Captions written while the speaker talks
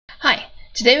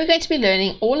Today we're going to be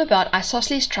learning all about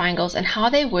isosceles triangles and how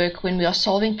they work when we are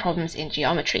solving problems in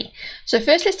geometry. So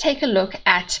first let's take a look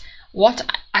at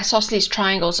what isosceles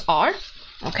triangles are.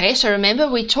 Okay, so remember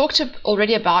we talked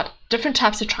already about different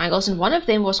types of triangles, and one of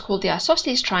them was called the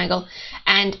isosceles triangle.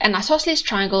 And an isosceles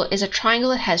triangle is a triangle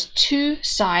that has two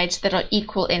sides that are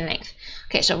equal in length.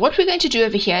 Okay, so what we're going to do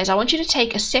over here is I want you to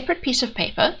take a separate piece of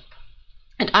paper,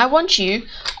 and I want you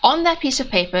on that piece of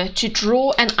paper to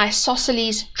draw an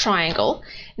isosceles triangle.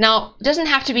 Now, it doesn't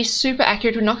have to be super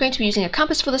accurate. We're not going to be using a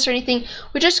compass for this or anything.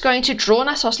 We're just going to draw an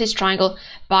isosceles triangle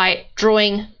by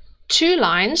drawing two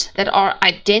lines that are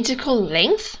identical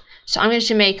length. So I'm going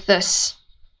to make this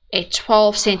a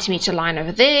 12 centimeter line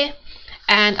over there,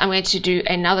 and I'm going to do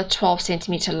another 12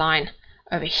 centimeter line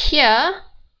over here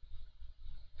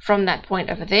from that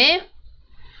point over there.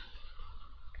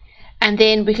 And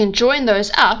then we can join those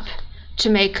up to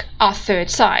make our third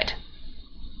side.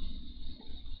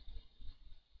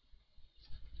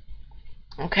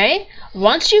 Okay,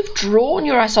 once you've drawn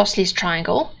your isosceles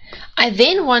triangle, I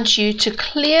then want you to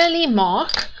clearly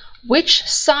mark which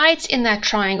sides in that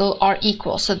triangle are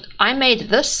equal. So I made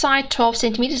this side 12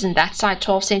 centimeters and that side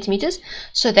 12 centimeters,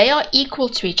 so they are equal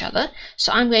to each other.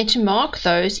 So I'm going to mark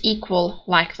those equal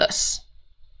like this.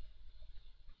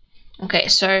 Okay,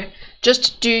 so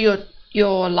just do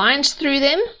your lines through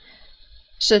them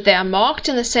so they are marked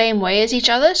in the same way as each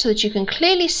other so that you can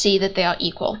clearly see that they are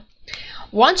equal.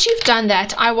 Once you've done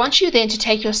that, I want you then to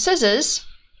take your scissors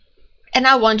and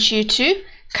I want you to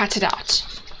cut it out.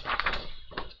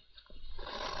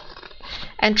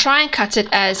 And try and cut it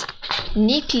as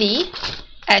neatly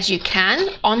as you can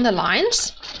on the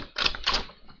lines.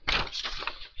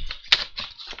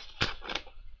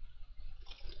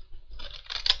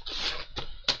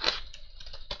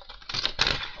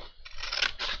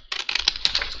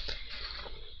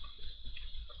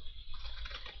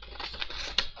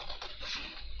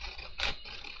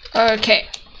 Okay,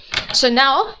 so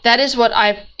now that is what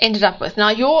I've ended up with. Now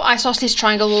your isosceles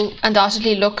triangle will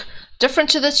undoubtedly look different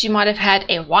to this. You might have had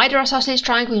a wider isosceles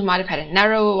triangle, you might have had a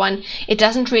narrower one. It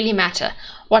doesn't really matter.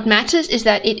 What matters is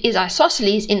that it is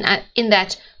isosceles in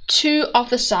that two of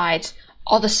the sides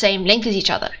are the same length as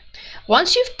each other.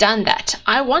 Once you've done that,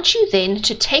 I want you then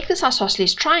to take this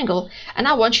isosceles triangle and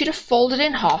I want you to fold it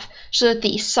in half so that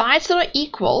the sides that are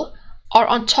equal are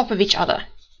on top of each other.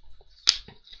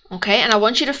 Okay, and I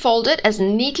want you to fold it as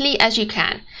neatly as you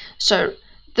can. So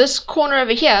this corner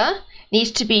over here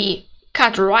needs to be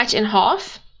cut right in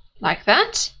half, like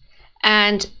that,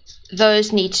 and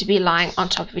those need to be lying on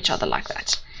top of each other like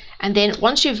that. And then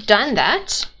once you've done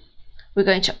that, we're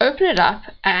going to open it up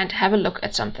and have a look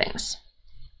at some things.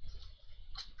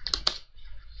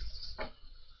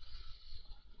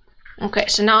 Okay,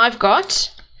 so now I've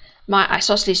got my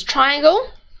isosceles triangle,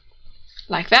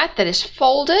 like that is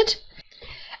folded.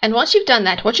 And once you've done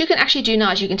that, what you can actually do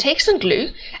now is you can take some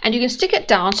glue and you can stick it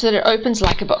down so that it opens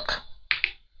like a book.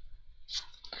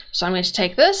 So I'm going to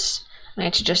take this, I'm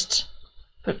going to just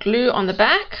put glue on the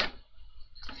back,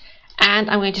 and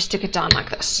I'm going to stick it down like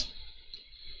this.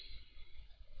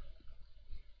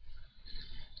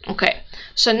 Okay,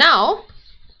 so now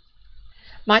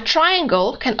my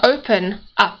triangle can open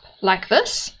up like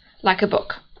this, like a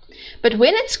book. But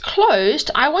when it's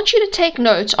closed, I want you to take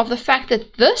note of the fact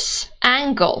that this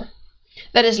angle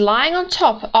that is lying on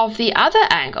top of the other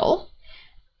angle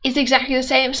is exactly the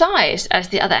same size as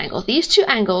the other angle. These two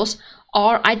angles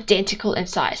are identical in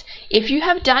size. If you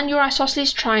have done your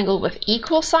isosceles triangle with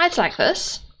equal sides like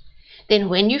this, then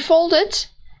when you fold it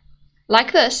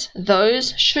like this,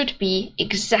 those should be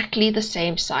exactly the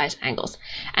same size angles.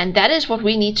 And that is what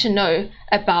we need to know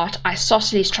about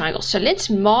isosceles triangles. So let's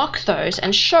mark those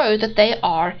and show that they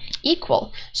are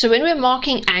equal. So when we're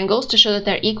marking angles to show that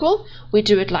they're equal, we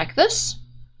do it like this.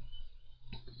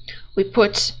 We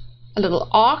put a little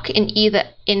arc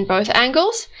in both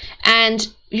angles,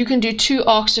 and you can do two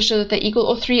arcs to show that they're equal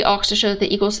or three arcs to show that they're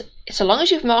equal. So long as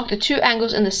you've marked the two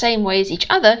angles in the same way as each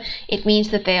other, it means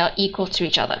that they are equal to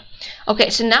each other. Okay,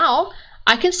 so now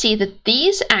I can see that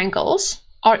these angles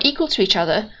are equal to each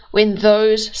other when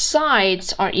those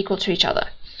sides are equal to each other.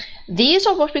 These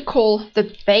are what we call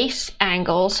the base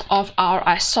angles of our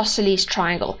isosceles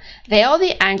triangle. They are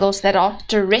the angles that are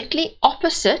directly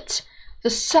opposite the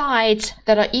sides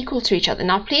that are equal to each other.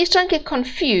 Now please don't get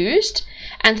confused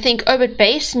and think, oh, but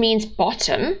base means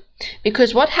bottom,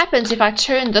 because what happens if I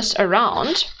turn this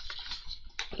around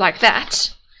like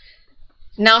that?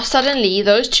 Now suddenly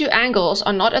those two angles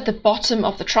are not at the bottom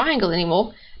of the triangle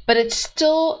anymore, but it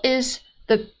still is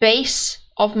the base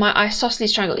of my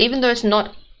isosceles triangle, even though it's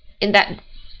not in that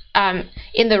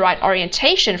in the right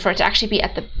orientation for it to actually be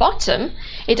at the bottom,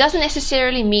 it doesn't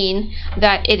necessarily mean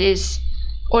that it is,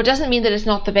 or it doesn't mean that it's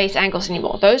not the base angles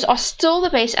anymore. Those are still the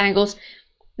base angles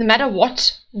no matter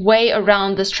what way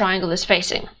around this triangle is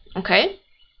facing, okay?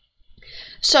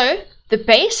 So the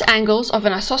base angles of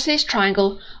an isosceles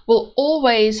triangle will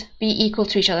always be equal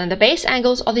to each other, and the base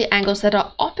angles are the angles that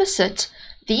are opposite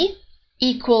the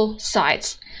equal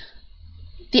sides.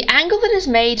 The angle that is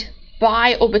made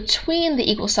by or between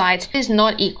the equal sides is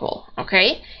not equal,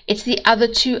 okay? It's the other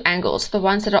two angles, the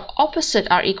ones that are opposite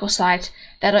our equal sides,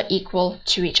 that are equal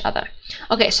to each other.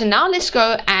 Okay, so now let's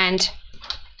go and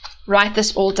write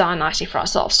this all down nicely for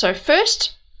ourselves. So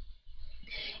first,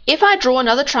 if I draw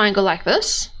another triangle like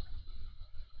this,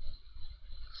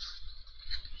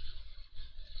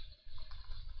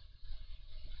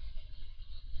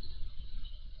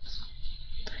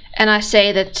 and I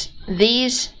say that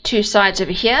these two sides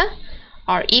over here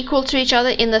are equal to each other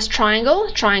in this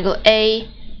triangle, triangle A,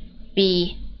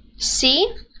 B,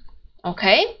 C,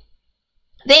 okay?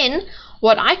 Then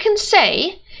what I can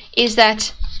say is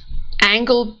that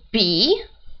angle B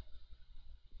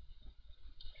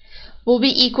will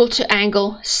be equal to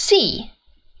angle C.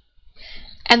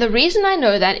 And the reason I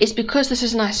know that is because this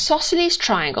is an isosceles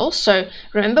triangle. So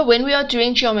remember, when we are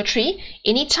doing geometry,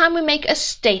 anytime we make a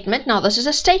statement, now this is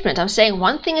a statement, I'm saying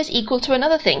one thing is equal to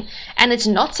another thing, and it's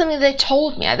not something they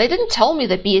told me. They didn't tell me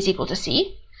that B is equal to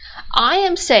C. I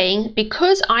am saying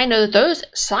because I know that those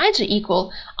sides are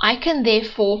equal, I can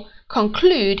therefore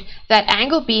conclude that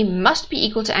angle B must be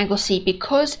equal to angle C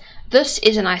because this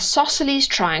is an isosceles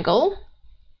triangle.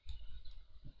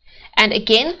 And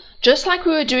again, just like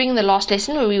we were doing in the last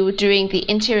lesson where we were doing the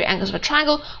interior angles of a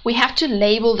triangle, we have to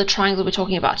label the triangle we're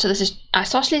talking about. So this is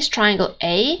isosceles triangle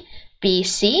A, B,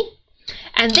 C.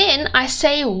 And then I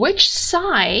say which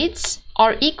sides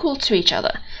are equal to each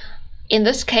other. In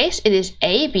this case, it is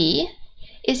AB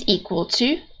is equal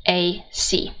to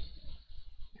AC.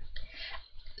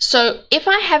 So if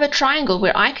I have a triangle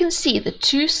where I can see the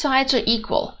two sides are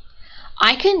equal,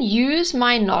 I can use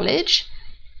my knowledge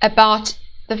about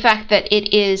the fact that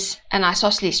it is an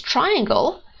isosceles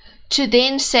triangle to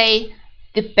then say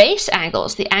the base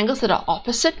angles, the angles that are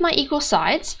opposite my equal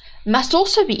sides, must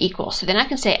also be equal. So then I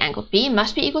can say angle B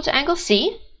must be equal to angle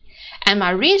C. And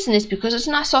my reason is because it's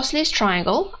an isosceles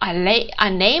triangle, I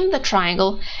name the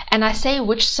triangle and I say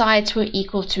which sides were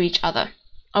equal to each other.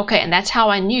 Okay, and that's how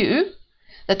I knew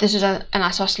that this is an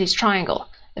isosceles triangle.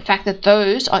 The fact that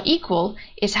those are equal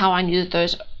is how I knew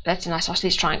that that's an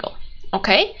isosceles triangle.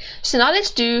 Okay, so now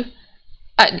let's do,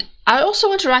 I also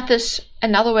want to write this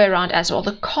another way around as well,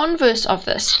 the converse of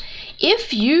this.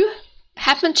 If you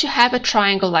happen to have a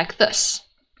triangle like this,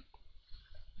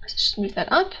 let's just move that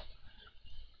up.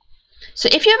 So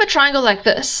if you have a triangle like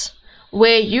this,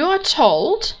 where you are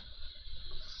told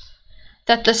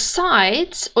that the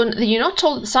sides, or you're not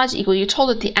told that the sides are equal, you're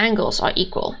told that the angles are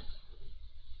equal.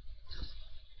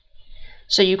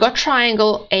 So you've got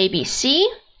triangle ABC,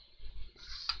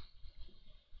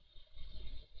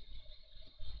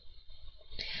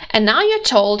 and now you're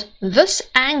told this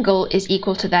angle is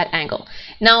equal to that angle.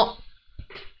 Now,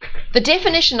 the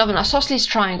definition of an isosceles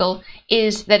triangle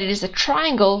is that it is a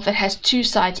triangle that has two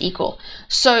sides equal.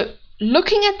 So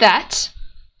looking at that,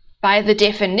 by the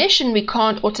definition, we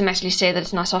can't automatically say that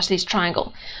it's an isosceles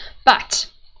triangle.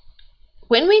 But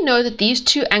when we know that these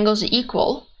two angles are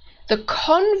equal, the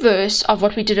converse of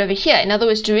what we did over here, in other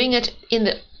words, doing it in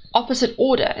the opposite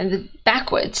order and the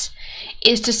backwards,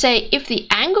 is to say if the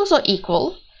angles are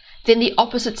equal, then the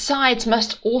opposite sides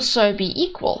must also be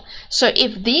equal. So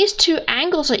if these two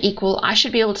angles are equal, I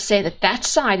should be able to say that that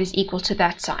side is equal to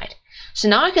that side. So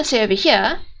now I can say over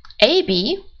here,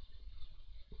 AB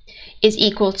is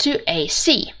equal to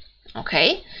AC,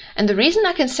 okay? And the reason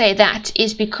I can say that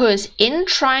is because in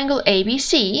triangle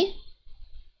ABC,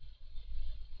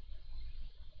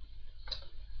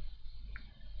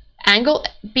 angle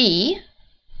B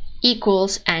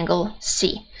equals angle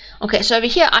C. Okay, so over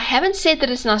here, I haven't said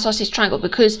that it's an isosceles triangle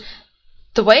because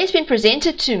the way it's been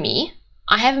presented to me,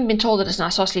 I haven't been told that it's an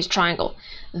isosceles triangle.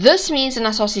 This means an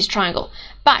isosceles triangle.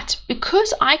 But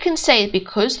because I can say,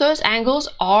 because those angles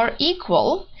are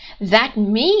equal, that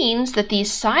means that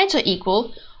these sides are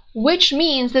equal, which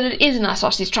means that it is an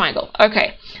isosceles triangle.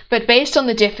 Okay, but based on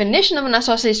the definition of an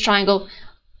isosceles triangle,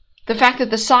 the fact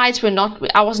that the sides were not,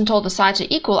 I wasn't told the sides are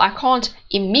equal, I can't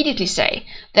immediately say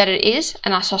that it is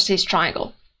an isosceles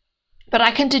triangle. But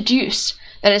I can deduce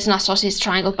that it's an isosceles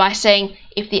triangle by saying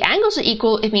if the angles are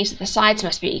equal, it means that the sides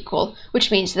must be equal,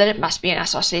 which means that it must be an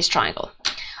isosceles triangle.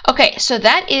 Okay, so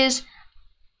that is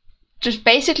just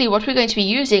basically what we're going to be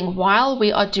using while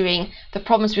we are doing the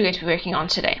problems we're going to be working on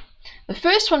today. The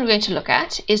first one we're going to look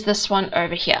at is this one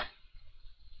over here.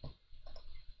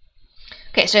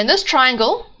 Okay, so in this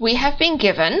triangle, we have been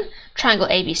given triangle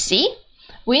ABC.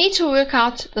 We need to work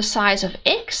out the size of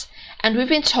x, and we've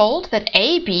been told that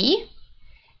AB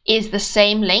is the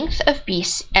same length of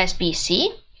as BC,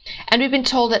 and we've been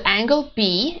told that angle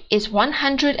B is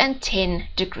 110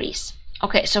 degrees.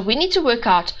 Okay, so we need to work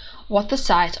out what the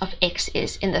size of x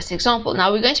is in this example.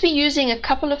 Now we're going to be using a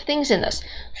couple of things in this.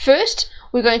 First,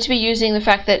 we're going to be using the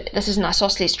fact that this is an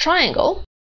isosceles triangle,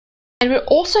 and we're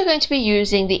also going to be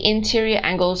using the interior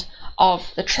angles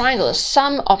of the triangle, the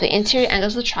sum of the interior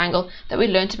angles of the triangle that we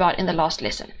learned about in the last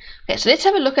lesson. Okay, so let's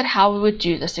have a look at how we would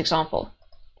do this example.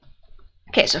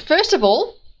 Okay, so first of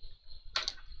all,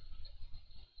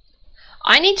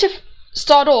 I need to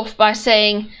start off by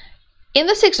saying, in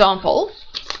this example,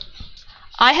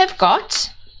 I have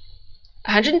got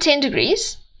 110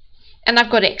 degrees and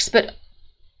I've got x, but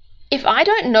if I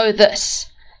don't know this,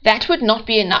 that would not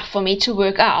be enough for me to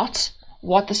work out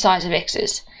what the size of x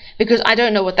is, because I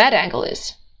don't know what that angle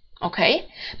is. Okay,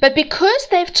 but because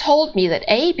they've told me that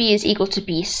AB is equal to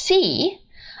BC,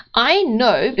 I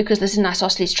know, because this is an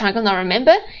isosceles triangle. Now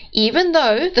remember, even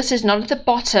though this is not at the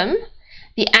bottom,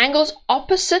 the angles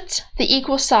opposite the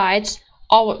equal sides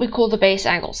are what we call the base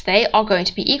angles. They are going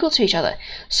to be equal to each other.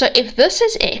 So if this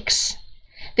is x,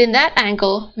 then that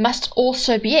angle must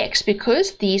also be x,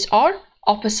 because these are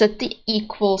opposite the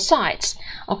equal sides.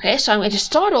 Okay, so I'm going to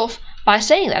start off by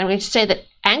saying that. I'm going to say that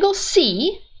angle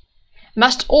C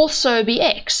must also be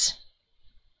x.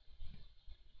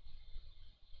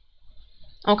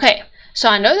 Okay, so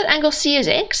I know that angle C is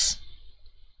x,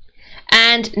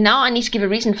 and now I need to give a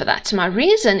reason for that. So my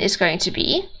reason is going to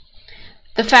be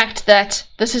the fact that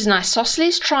this is an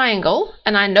isosceles triangle,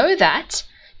 and I know that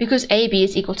because AB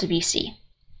is equal to BC.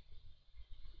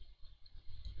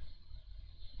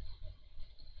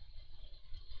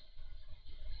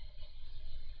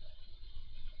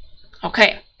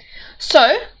 Okay,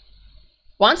 so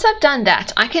once I've done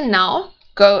that, I can now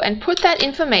go and put that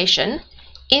information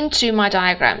into my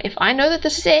diagram. If I know that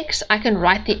this is x, I can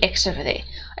write the x over there.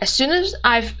 As soon as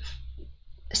I've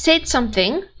said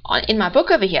something in my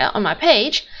book over here on my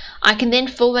page, I can then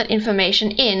fill that information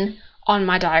in on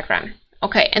my diagram.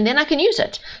 Okay, and then I can use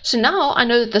it. So now I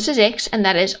know that this is x and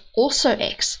that is also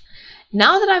x.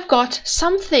 Now that I've got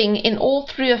something in all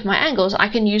three of my angles, I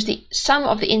can use the sum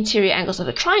of the interior angles of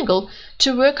the triangle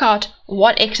to work out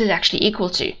what x is actually equal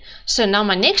to. So now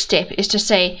my next step is to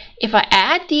say, if I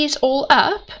add these all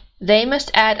up, they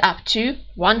must add up to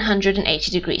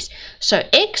 180 degrees. So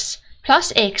x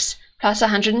plus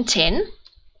 110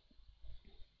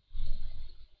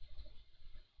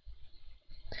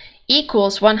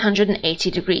 equals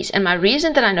 180 degrees. And my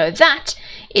reason that I know that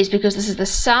is because this is the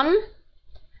sum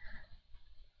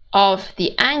of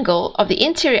the angle of the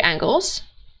interior angles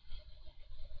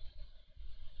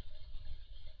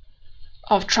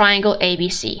of triangle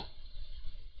ABC.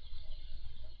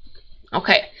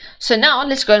 Okay, so now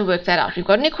let's go and work that out. We've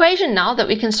got an equation now that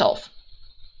we can solve.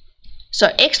 So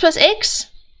x plus x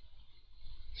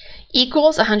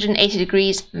equals 180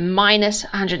 degrees minus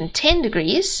 110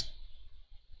 degrees.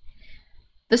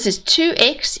 This is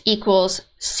 2x equals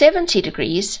 70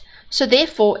 degrees. So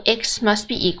therefore, x must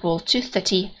be equal to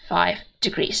 35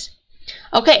 degrees.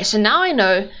 Okay, so now I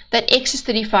know that x is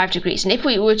 35 degrees. And if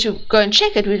we were to go and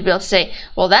check it, we'd be able to say,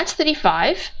 well, that's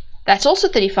 35, that's also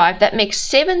 35, that makes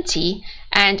 70,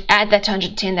 and add that to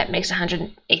 110, that makes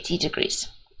 180 degrees.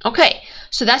 Okay,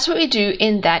 so that's what we do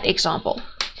in that example.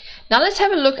 Now let's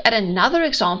have a look at another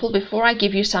example before I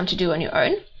give you some to do on your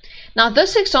own. Now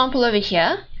this example over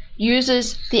here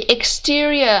uses the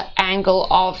exterior angle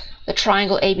of the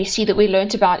triangle ABC that we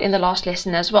learnt about in the last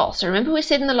lesson as well. So remember, we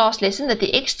said in the last lesson that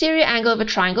the exterior angle of a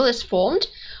triangle is formed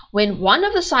when one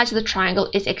of the sides of the triangle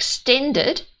is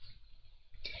extended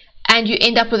and you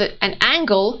end up with an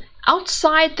angle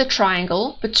outside the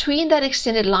triangle between that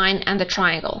extended line and the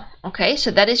triangle. Okay,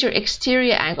 so that is your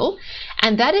exterior angle,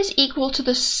 and that is equal to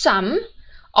the sum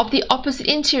of the opposite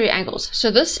interior angles.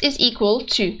 So this is equal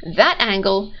to that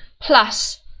angle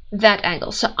plus that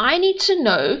angle. So I need to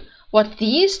know what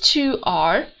these two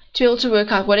are to be able to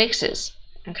work out what x is.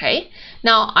 Okay,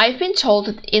 now I've been told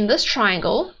that in this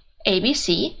triangle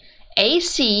ABC,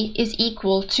 AC is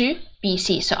equal to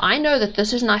BC. So I know that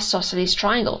this is an isosceles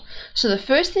triangle. So the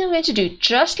first thing I'm going to do,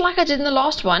 just like I did in the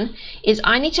last one, is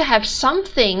I need to have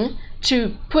something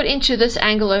to put into this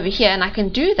angle over here, and I can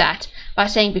do that by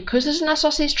saying, because this is an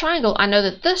isosceles triangle, I know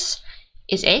that this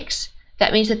is x.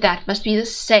 That means that that must be the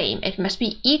same. It must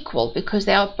be equal because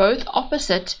they are both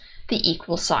opposite the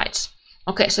equal sides.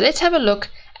 Okay, so let's have a look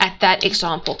at that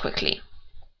example quickly.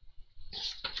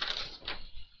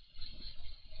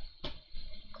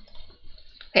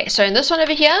 Okay, so in this one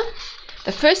over here,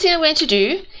 the first thing I'm going to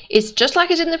do is, just like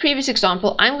I did in the previous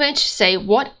example, I'm going to say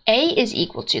what A is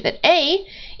equal to, that A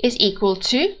is equal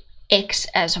to X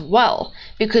as well,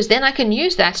 because then I can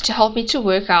use that to help me to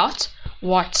work out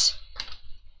what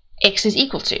X is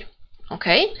equal to.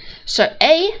 Okay, so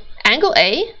angle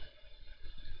A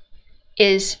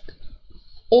is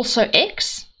also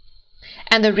X,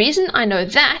 and the reason I know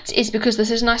that is because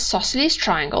this is an isosceles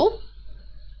triangle,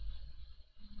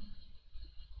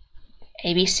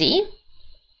 ABC.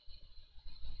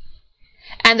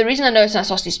 And the reason I know it's an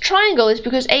isosceles triangle is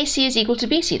because AC is equal to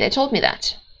BC. They told me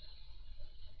that.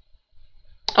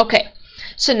 Okay,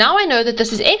 so now I know that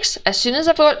this is X. As soon as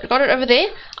I've got it over there,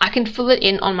 I can fill it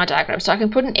in on my diagram. So I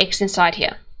can put an X inside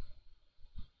here.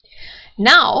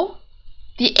 Now,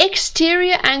 the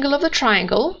exterior angle of the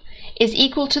triangle is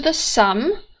equal to the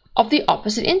sum of the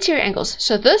opposite interior angles.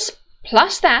 So this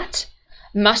plus that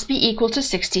must be equal to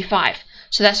 65.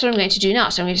 So that's what I'm going to do now.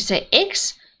 So I'm going to say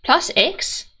X plus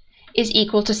X is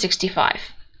equal to 65.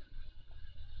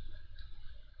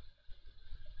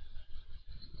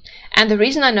 And the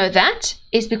reason I know that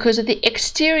is because of the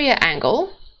exterior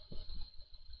angle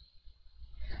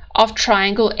of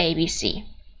triangle ABC.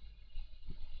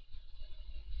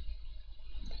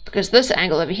 Because this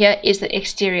angle over here is the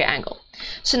exterior angle.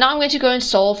 So now I'm going to go and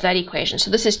solve that equation. So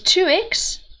this is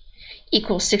 2x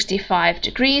equals 65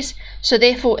 degrees. So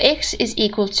therefore x is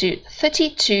equal to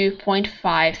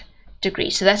 32.5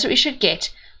 degrees. So that's what we should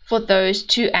get for those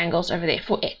two angles over there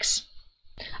for x.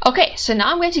 Okay, so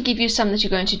now I'm going to give you some that you're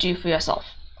going to do for yourself.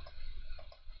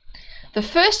 The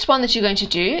first one that you're going to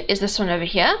do is this one over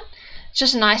here. It's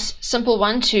just a nice simple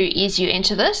one to ease you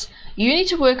into this. You need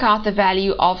to work out the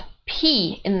value of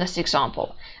P in this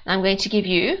example. And I'm going to give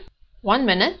you 1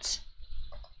 minute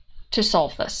to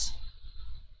solve this.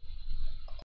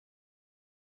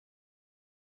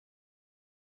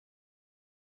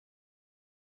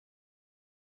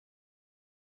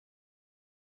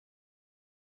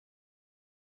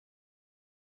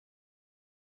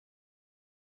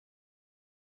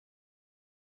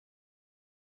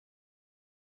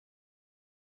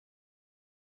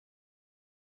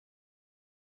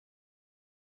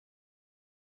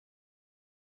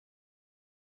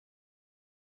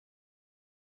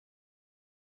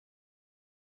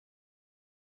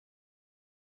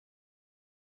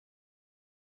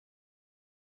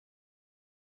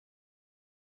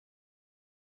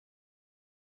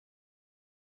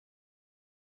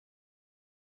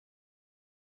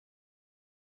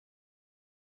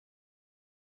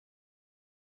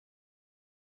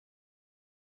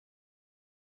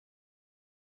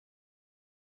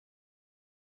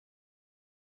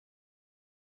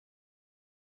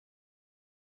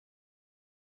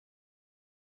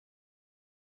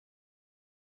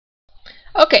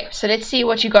 Okay, so let's see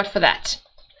what you got for that.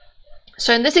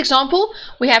 So in this example,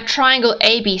 we have triangle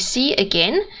ABC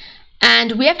again,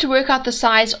 and we have to work out the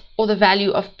size or the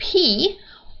value of P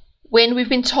when we've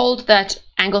been told that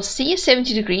angle C is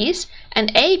 70 degrees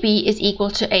and AB is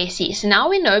equal to AC. So now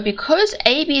we know, because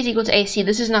AB is equal to AC,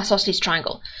 this is an isosceles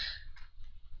triangle.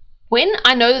 When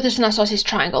I know that this is an isosceles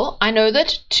triangle, I know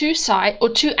that two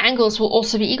angles will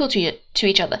also be equal to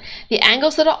each other. The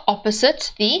angles that are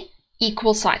opposite the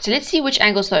equal side. So let's see which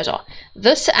angles those are.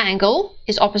 This angle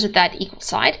is opposite that equal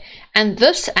side, and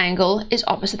this angle is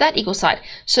opposite that equal side.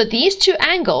 So these two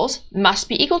angles must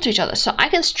be equal to each other. So I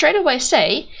can straight away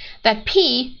say that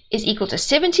P is equal to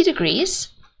 70 degrees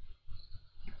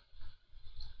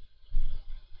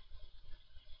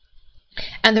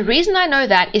and the reason I know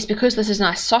that is because this is an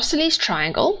isosceles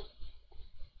triangle,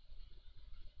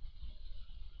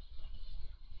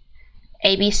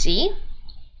 ABC.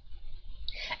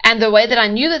 And the way that I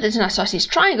knew that it's an isosceles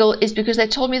triangle is because they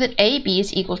told me that AB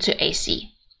is equal to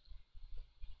AC.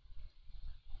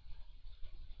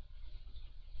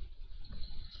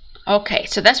 Okay,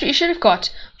 so that's what you should have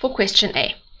got for question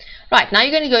A. Right, now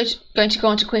you're going to go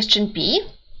on to question B.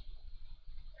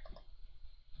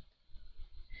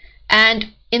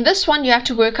 And in this one, you have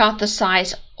to work out the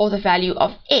size or the value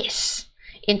of S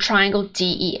in triangle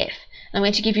DEF. I'm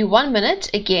going to give you 1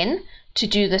 minute again to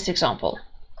do this example.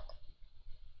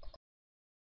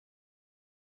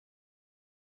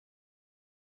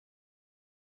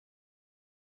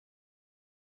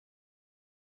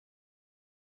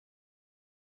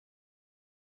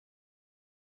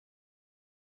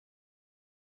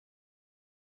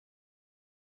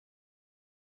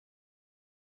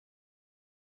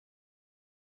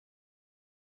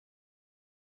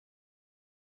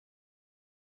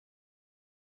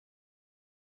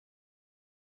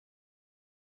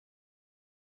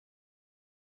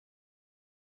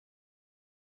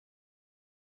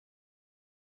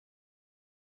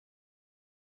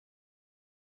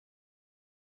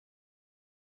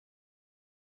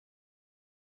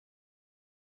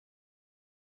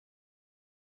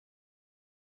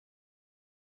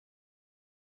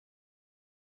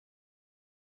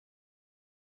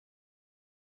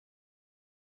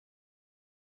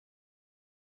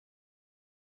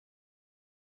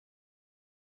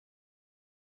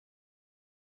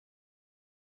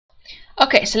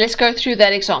 Okay, so let's go through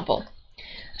that example.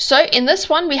 So in this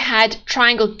one, we had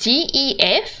triangle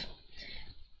DEF.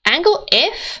 Angle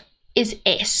F is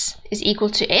equal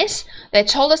to S. They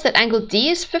told us that angle D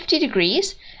is 50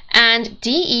 degrees and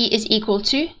DE is equal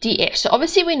to DF. So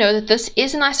obviously we know that this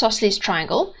is an isosceles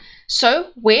triangle. So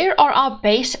where are our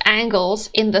base angles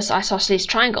in this isosceles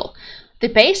triangle? The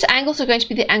base angles are going to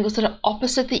be the angles that are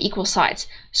opposite the equal sides.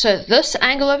 So this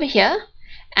angle over here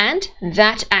and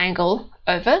that angle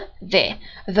over there.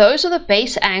 Those are the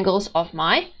base angles of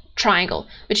my triangle,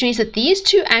 which means that these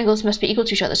two angles must be equal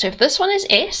to each other. So if this one is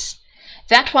S,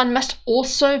 that one must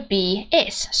also be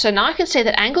S. So now I can say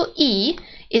that angle E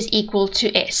is equal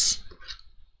to S.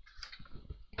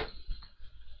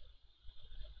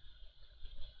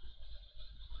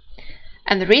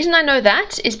 And the reason I know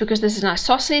that is because this is an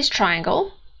isosceles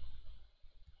triangle,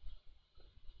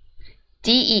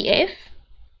 DEF,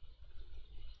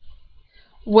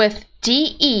 with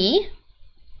DE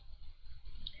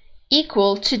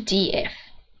equal to DF.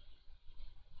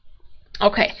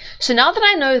 Okay, so now that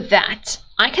I know that,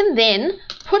 I can then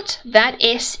put that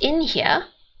S in here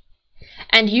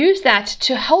and use that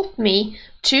to help me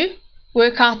to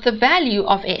work out the value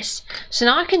of S. So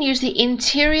now I can use the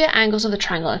interior angles of the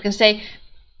triangle. I can say,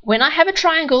 when I have a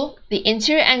triangle, the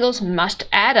interior angles must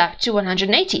add up to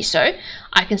 180. So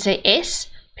I can say S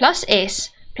plus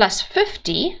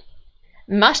 50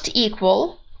 must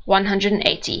equal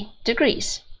 180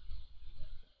 degrees.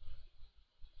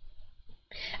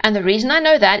 And the reason I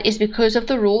know that is because of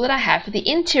the rule that I have for the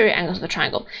interior angles of the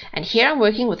triangle. And here I'm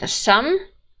working with the sum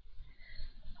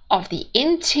of the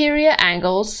interior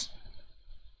angles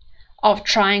of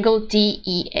triangle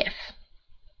DEF.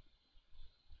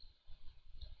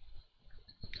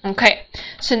 Okay,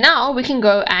 so now we can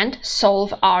go and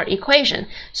solve our equation.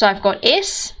 So I've got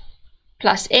S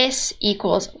plus S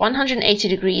equals 180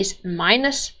 degrees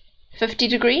minus 50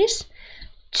 degrees.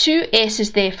 2S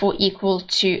is therefore equal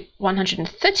to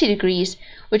 130 degrees,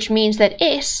 which means that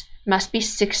S must be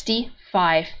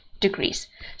 65 degrees.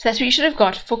 So that's what you should have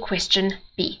got for question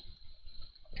B.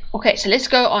 Okay, so let's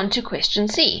go on to question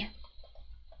C.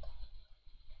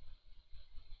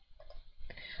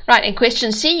 Right, in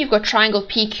question C, you've got triangle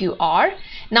PQR.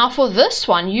 Now for this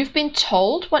one, you've been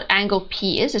told what angle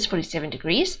P is. It's 47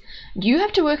 degrees. You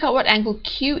have to work out what angle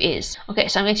Q is. Okay,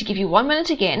 so I'm going to give you 1 minute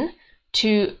again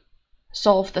to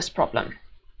solve this problem.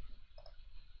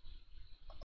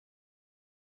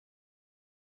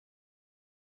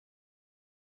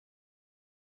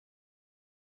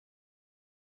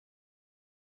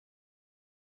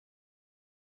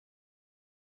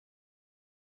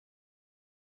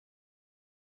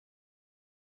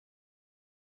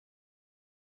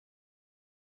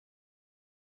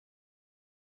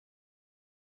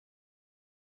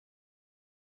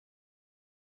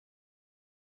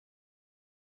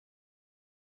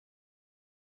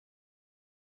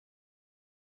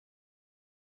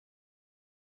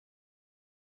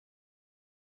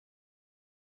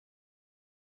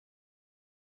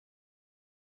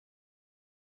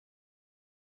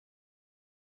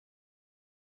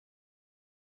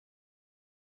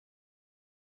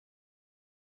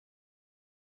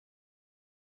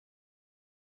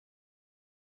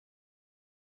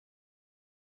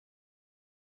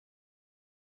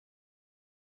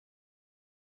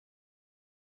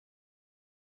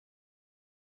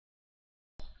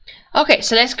 Okay,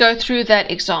 so let's go through that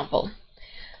example.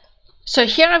 So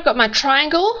here I've got my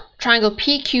triangle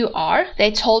PQR.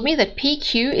 They told me that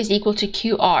PQ is equal to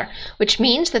QR, which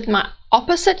means that my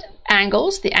opposite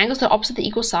angles, the angles that are opposite the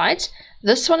equal sides,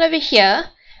 this one over here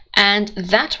and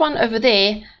that one over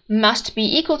there must be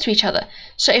equal to each other.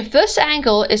 So if this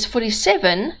angle is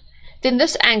 47, then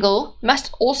this angle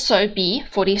must also be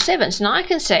 47. So now I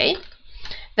can say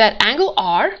that angle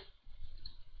R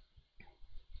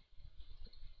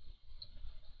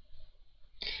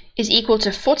is equal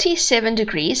to 47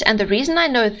 degrees, and the reason I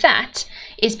know that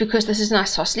is because this is an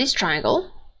isosceles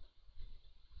triangle,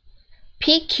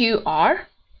 PQR,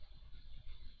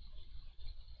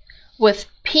 with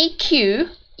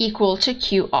PQ equal to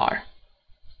QR.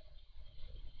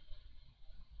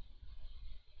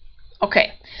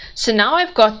 Okay, so now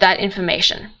I've got that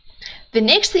information. The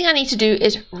next thing I need to do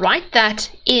is write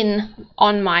that in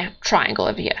on my triangle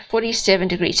over here, 47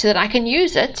 degrees, so that I can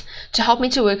use it to help me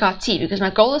to work out T, because my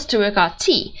goal is to work out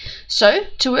T. So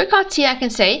to work out T, I can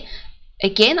say,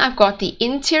 again, I've got the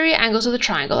interior angles of the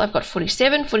triangle. I've got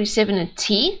 47, 47, and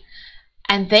T,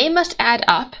 and they must add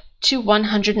up to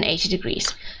 180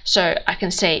 degrees. So I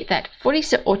can say that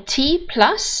 47, or T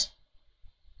plus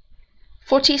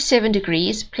 47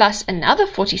 degrees plus another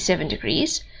 47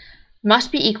 degrees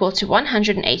must be equal to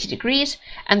 180 degrees.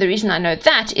 And the reason I know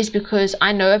that is because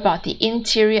I know about the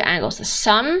interior angles. The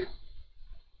sum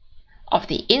of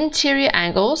the interior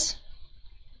angles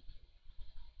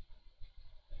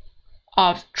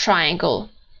of triangle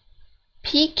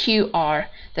PQR,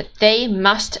 that they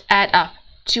must add up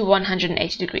to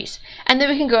 180 degrees. And then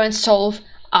we can go and solve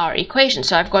our equation.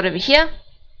 So I've got over here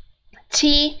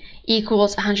t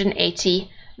equals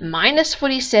 180 minus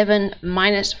 47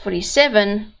 minus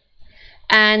 47,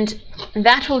 and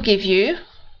that will give you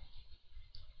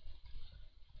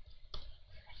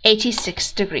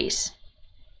 86 degrees.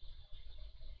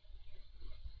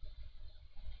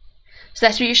 So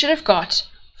that's what you should have got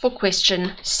for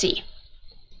question C.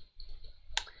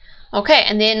 Okay,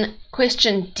 and then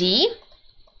question D.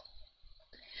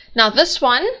 Now this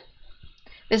one,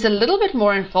 there's a little bit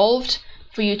more involved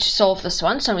for you to solve this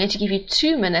one, so I'm going to give you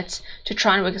 2 minutes to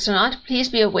try and work this one out. Please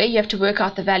be aware you have to work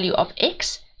out the value of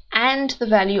x and the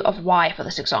value of y for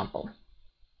this example.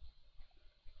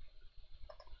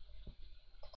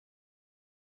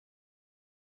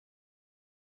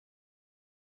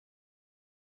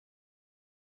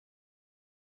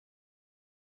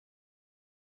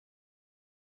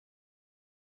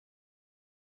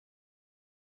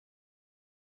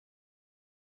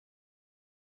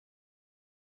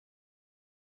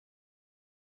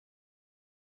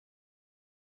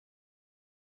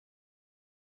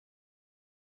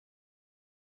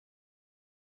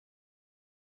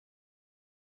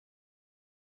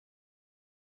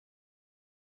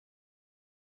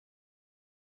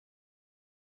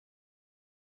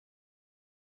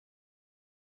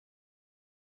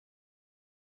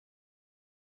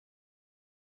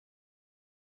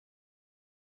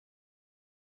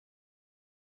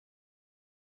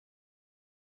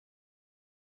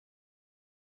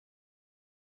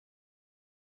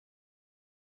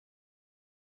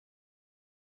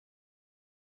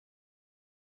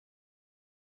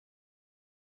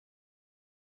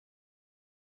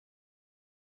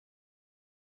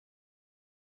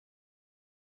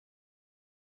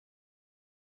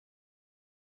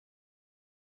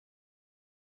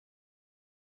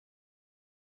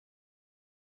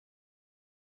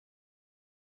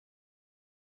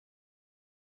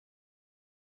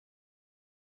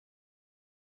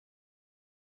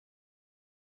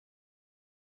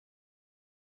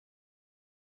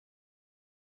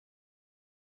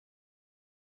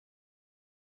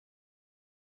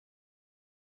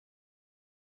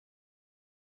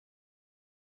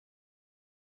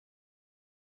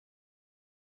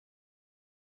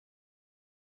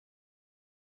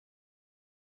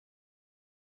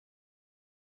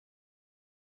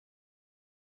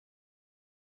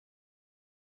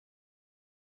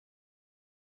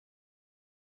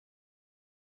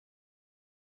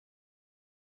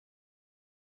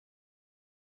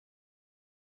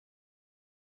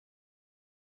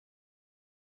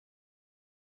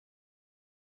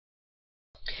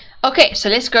 Okay, so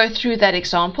let's go through that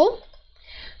example.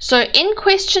 So in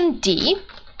question D,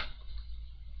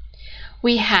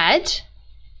 we had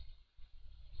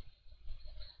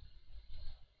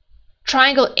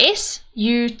triangle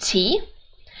SUT,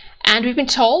 and we've been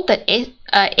told that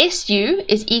SU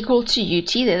is equal to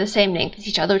UT. They're the same length as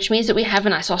each other, which means that we have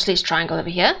an isosceles triangle over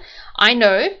here. I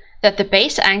know that the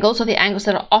base angles are the angles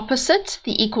that are opposite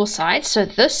the equal sides, so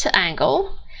this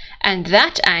angle and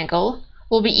that angle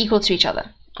will be equal to each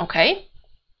other. Okay,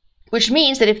 which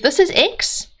means that if this is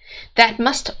x, that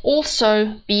must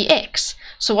also be x.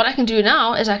 So what I can do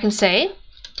now is I can say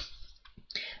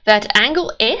that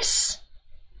angle S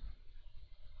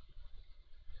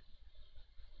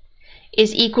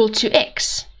is equal to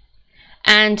x.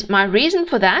 And my reason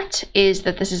for that is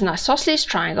that this is an isosceles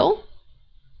triangle,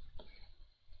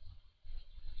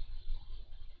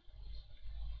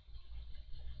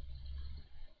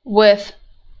 with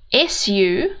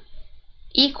SU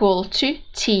equal to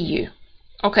TU.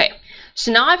 Okay,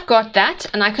 so now I've got that,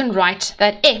 and I can write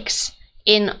that x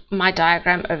in my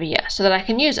diagram over here so that I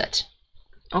can use it.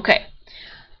 Okay,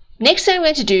 next thing I'm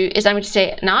going to do is I'm going to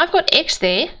say, now I've got x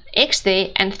there,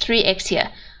 and 3x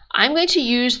here. I'm going to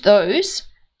use those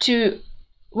to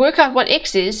work out what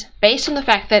x is based on the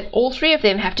fact that all three of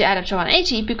them have to add up to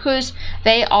 180 because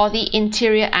they are the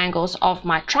interior angles of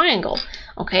my triangle.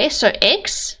 Okay, so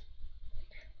x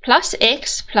plus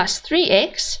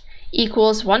 3x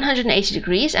equals 180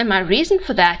 degrees, and my reason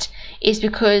for that is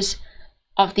because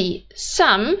of the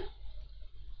sum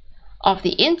of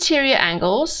the interior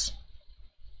angles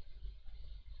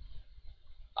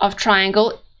of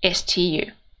triangle STU.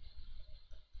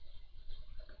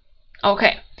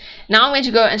 Okay, now I'm going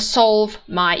to go and solve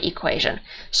my equation.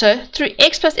 So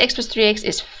x plus 3x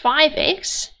is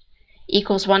 5x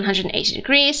equals 180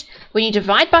 degrees. When you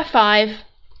divide by 5,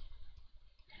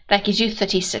 that gives you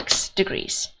 36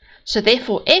 degrees. So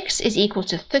therefore, x is equal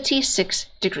to 36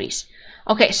 degrees.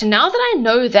 Okay, so now that I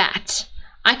know that,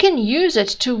 I can use it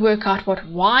to work out what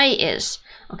y is.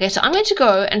 Okay, so I'm going to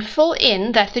go and fill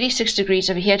in that 36 degrees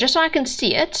over here, just so I can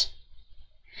see it.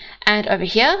 And over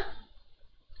here.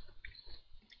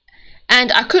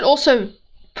 And I could also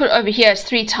put over here as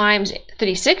 3 times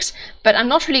 36, but I'm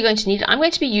not really going to need it. I'm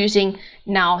going to be using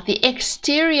now the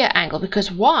exterior angle,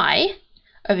 because y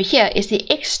over here is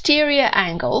the exterior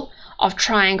angle of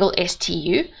triangle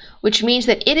STU, which means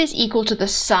that it is equal to the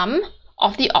sum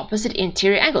of the opposite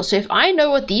interior angles. So if I know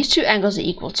what these two angles are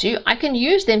equal to, I can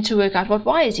use them to work out what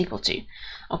y is equal to.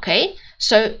 Okay,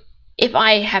 so if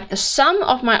I have the sum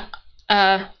of my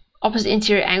opposite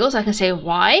interior angles, I can say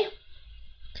y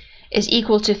is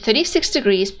equal to 36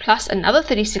 degrees plus another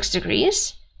 36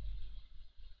 degrees.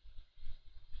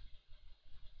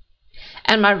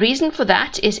 And my reason for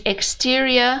that is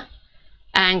exterior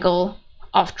angle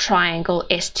of triangle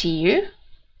STU,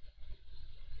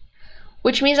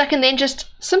 which means I can then just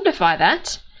simplify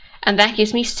that, and that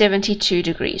gives me 72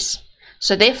 degrees.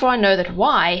 So therefore I know that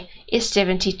y is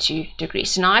 72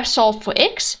 degrees. So now I've solved for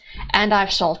x and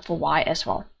I've solved for y as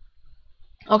well.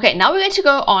 Okay, now we're going to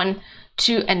go on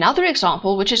to another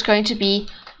example, which is going to be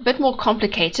a bit more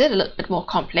complicated, a little bit more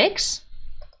complex.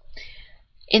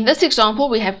 In this example,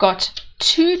 we have got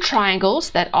two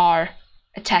triangles that are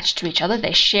attached to each other.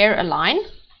 They share a line.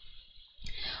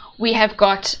 We have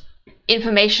got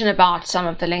information about some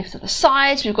of the length of the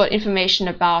sides. We've got information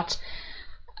about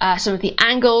some of the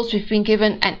angles. We've been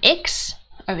given an x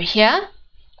over here,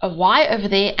 a y over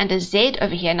there, and a z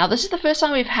over here. Now this is the first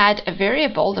time we've had a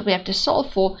variable that we have to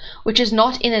solve for which is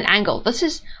not in an angle. This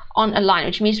is on a line,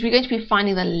 which means we're going to be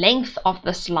finding the length of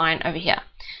this line over here.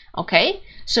 Okay,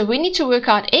 so we need to work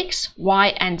out x,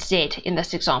 y, and z in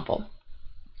this example.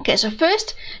 Okay, so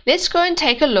first let's go and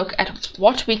take a look at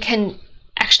what we can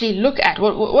actually look at,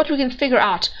 what we can figure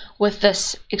out with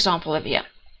this example over here.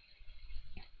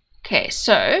 Okay,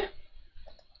 so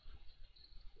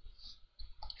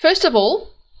first of all,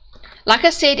 like I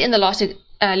said in the last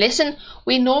lesson,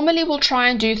 we normally will try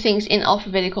and do things in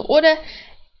alphabetical order.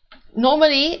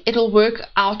 Normally it'll work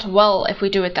out well if we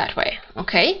do it that way.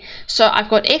 Okay, so I've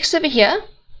got x over here,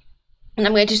 and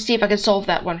I'm going to see if I can solve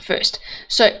that one first.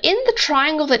 So in the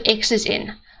triangle that x is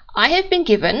in, I have been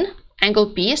given angle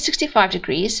B is 65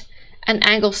 degrees, and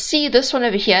angle C, this one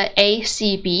over here,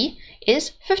 ACB,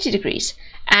 is 50 degrees.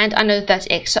 And I know that that's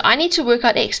x, so I need to work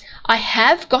out x. I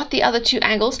have got the other two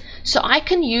angles, so I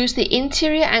can use the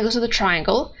interior angles of the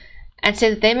triangle and say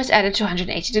that they must add it to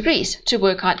 180 degrees to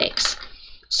work out x.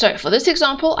 So for this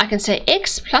example, I can say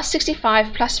x plus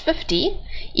 65 plus 50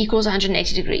 equals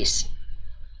 180 degrees.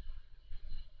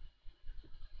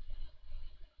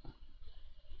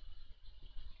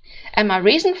 And my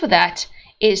reason for that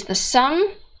is the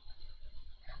sum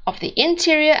of the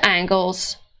interior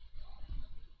angles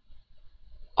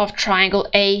of triangle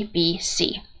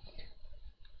ABC.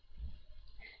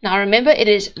 Now remember, it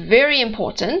is very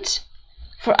important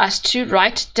for us to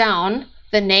write down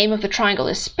the name of the triangle,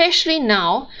 especially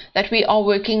now that we are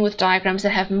working with diagrams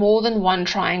that have more than one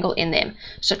triangle in them.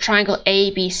 So triangle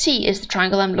ABC is the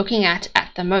triangle I'm looking at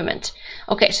the moment.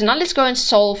 Okay, so now let's go and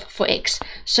solve for x.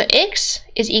 So x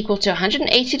is equal to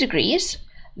 180 degrees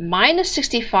minus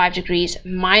 65 degrees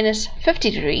minus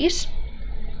 50 degrees.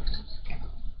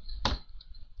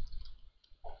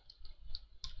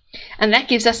 And that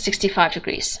gives us 65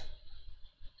 degrees.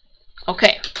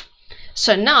 Okay,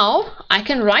 so now I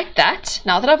can write that.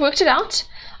 Now that I've worked it out,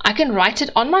 I can write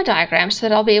it on my diagram so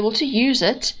that I'll be able to use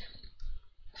it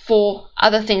for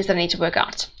other things that I need to work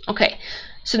out. Okay,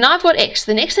 so now I've got x.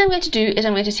 The next thing I'm going to do is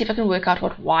I'm going to see if I can work out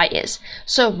what y is.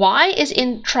 So y is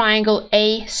in triangle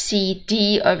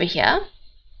ACD over here.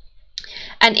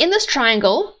 And in this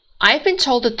triangle, I've been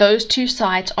told that those two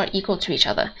sides are equal to each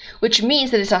other, which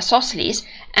means that it's isosceles.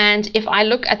 And if I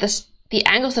look at the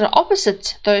angles that are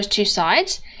opposite those two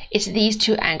sides, it's these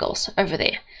two angles over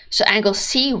there. So angle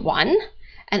C1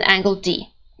 and angle D.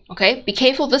 Okay, be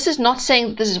careful. This is not saying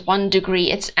that this is 1 degree.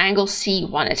 It's angle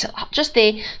C1. It's just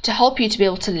there to help you to be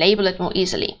able to label it more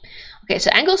easily. Okay,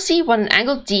 so angle C1 and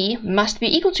angle D must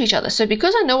be equal to each other. So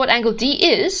because I know what angle D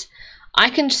is, I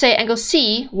can say angle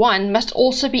C1 must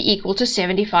also be equal to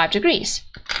 75 degrees.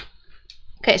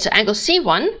 Okay, so angle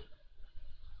C1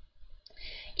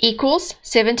 equals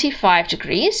 75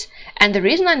 degrees. And the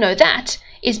reason I know that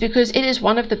is because it is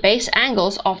one of the base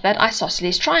angles of that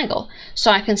isosceles triangle.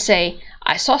 So I can say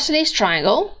isosceles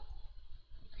triangle,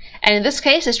 and in this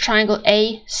case it's triangle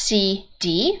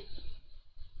ACD,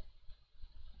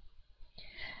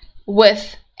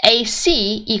 with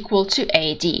AC equal to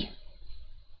AD.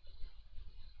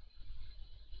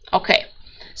 Okay,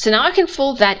 so now I can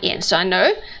fill that in. So I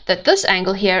know that this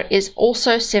angle here is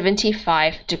also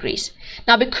 75 degrees.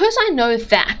 Now because I know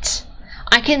that,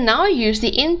 I can now use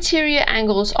the interior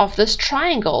angles of this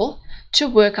triangle to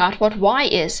work out what y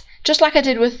is, just like I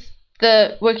did with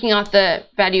the working out the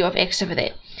value of x over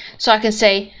there. So I can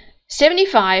say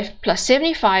 75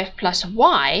 plus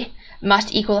y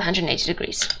must equal 180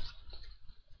 degrees.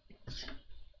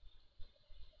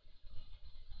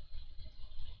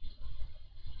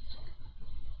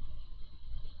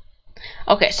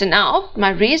 Okay, so now my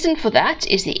reason for that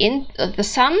is the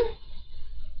sum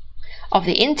of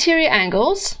the interior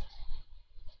angles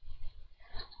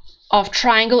of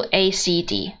triangle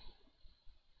ACD.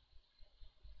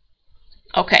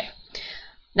 Okay,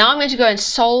 now I'm going to go and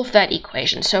solve that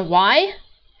equation. So y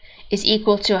is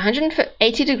equal to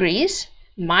 180 degrees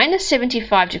minus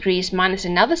 75 degrees minus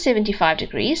another 75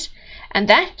 degrees, and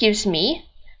that gives me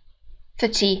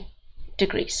 30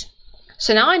 degrees.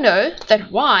 So now I know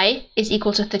that y is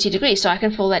equal to 30 degrees, so I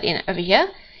can fill that in over here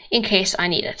in case I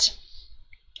need it.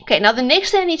 Okay, now the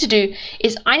next thing I need to do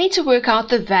is I need to work out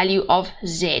the value of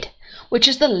z, which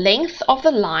is the length of the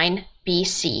line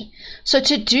BC. So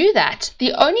to do that,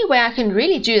 the only way I can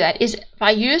really do that is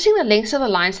by using the lengths of the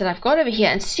lines that I've got over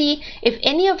here and see if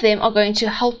any of them are going to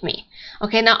help me.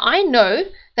 Okay, now I know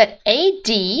that AD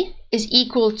is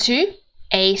equal to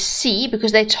AC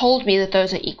because they told me that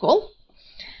those are equal.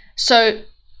 So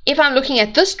if I'm looking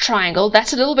at this triangle,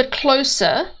 that's a little bit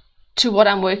closer to what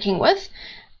I'm working with.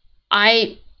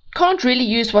 I can't really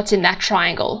use what's in that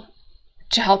triangle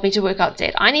to help me to work out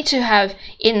z. I need to have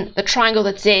in the triangle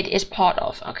that z is part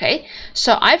of. Okay,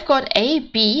 so I've got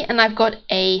AB and I've got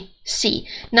AC.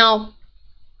 Now,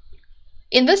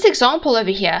 in this example over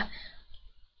here,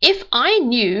 if I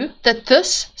knew that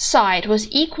this side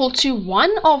was equal to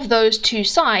one of those two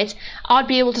sides, I'd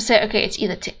be able to say, okay, it's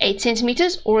either 8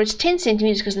 centimeters or it's 10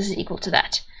 centimeters because this is equal to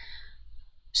that.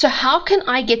 So how can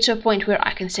I get to a point where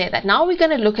I can say that? Now we're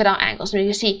going to look at our angles and we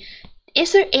can see,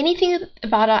 is there anything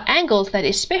about our angles that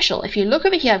is special? If you look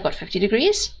over here, I've got 50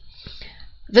 degrees.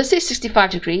 This is 65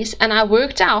 degrees, and I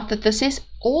worked out that this is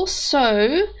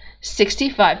also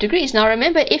 65 degrees. Now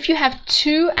remember, if you have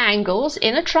two angles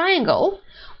in a triangle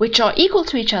which are equal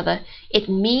to each other, it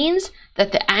means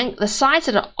that the sides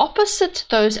that are opposite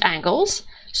those angles,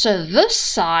 so this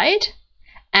side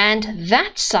and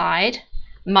that side,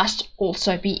 must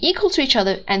also be equal to each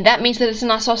other, and that means that it's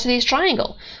an isosceles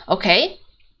triangle. Okay,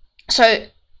 so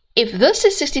if this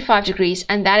is 65 degrees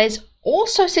and that is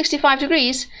also 65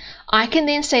 degrees, I can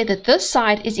then say that this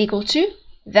side is equal to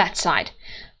that side,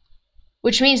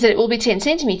 which means that it will be 10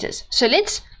 centimeters. So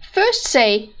let's first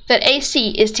say that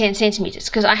AC is 10 centimeters,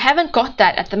 because I haven't got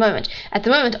that at the moment. At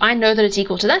the moment, I know that it's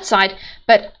equal to that side,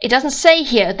 but it doesn't say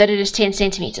here that it is 10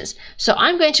 centimeters. So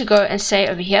I'm going to go and say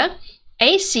over here,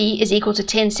 AC is equal to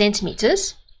 10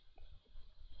 centimeters.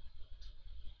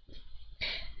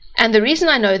 And the reason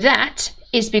I know that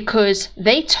is because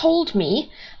they told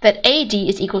me that AD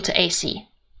is equal to AC.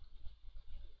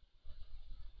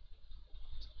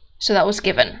 So that was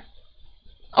given.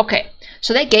 Okay,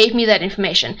 so they gave me that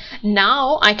information.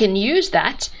 Now I can use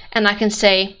that and I can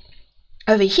say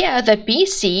over here that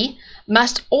BC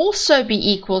must also be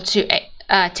equal to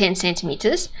 10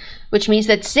 centimeters, which means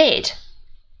that Z,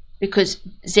 because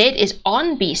Z is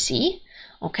on BC,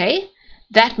 okay,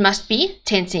 that must be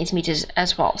 10 centimeters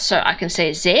as well. So I can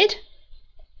say Z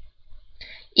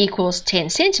equals 10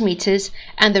 centimeters,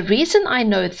 and the reason I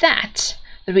know that,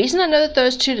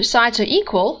 those two sides are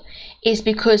equal is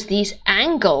because these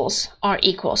angles are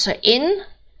equal. So in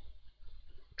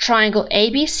triangle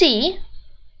ABC,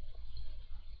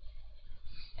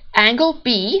 angle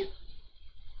B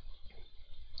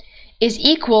is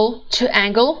equal to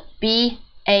angle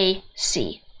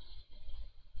BAC.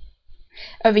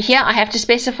 Over here, I have to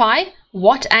specify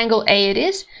what angle A it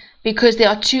is because there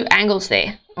are two angles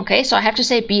there. Okay, so I have to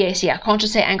say BAC. I can't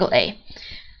just say angle A.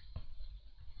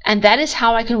 And that is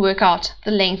how I can work out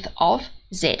the length of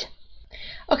Z.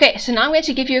 Okay, so now I'm going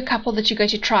to give you a couple that you're going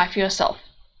to try for yourself.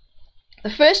 The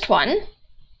first one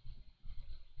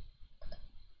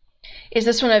is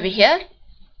this one over here.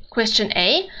 Question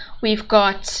A. We've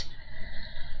got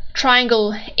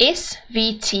triangle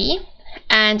SVT,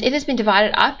 and it has been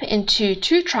divided up into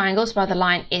two triangles by the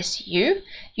line SU.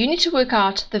 You need to work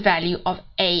out the value of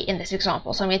A in this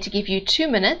example. So I'm going to give you 2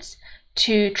 minutes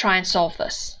to try and solve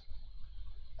this.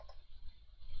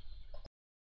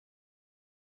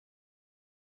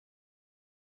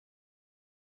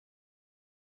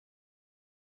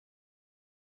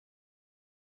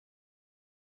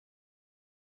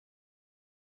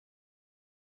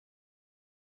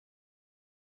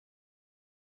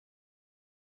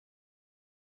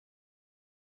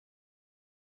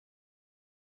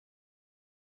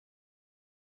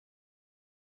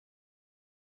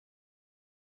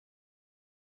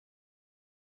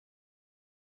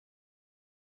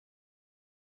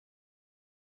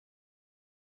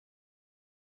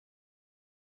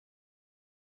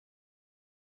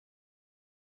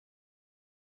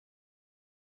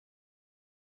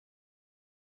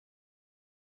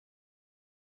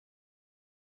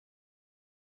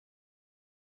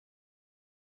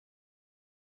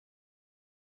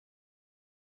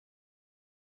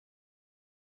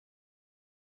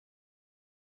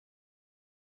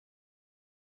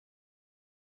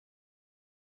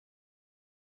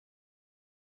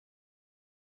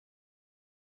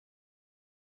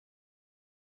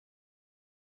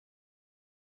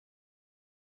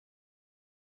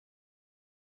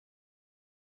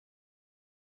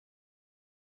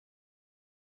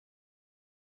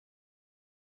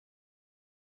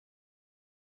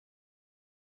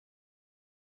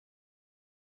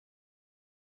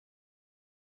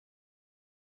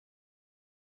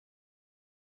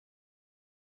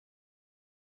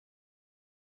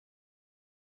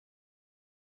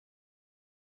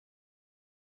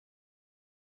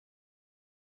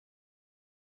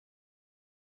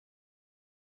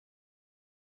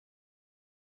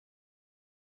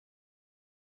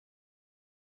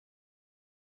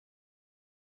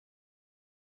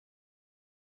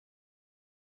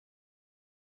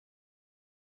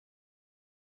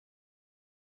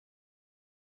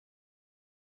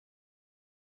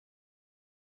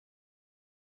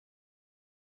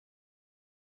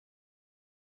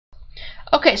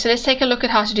 Okay, so let's take a look at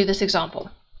how to do this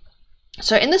example.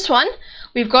 So in this one,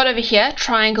 we've got over here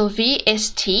triangle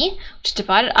VST, which is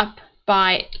divided up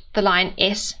by the line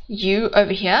SU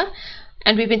over here.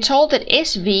 And we've been told that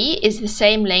SV is the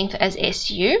same length as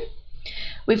SU.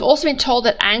 We've also been told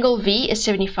that angle V is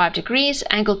 75 degrees,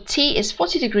 angle T is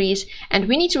 40 degrees, and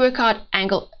we need to work out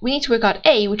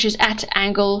A, which is at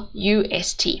angle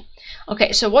UST.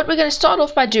 Okay, so what we're going to start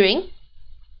off by doing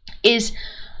is,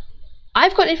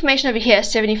 I've got information over here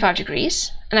 75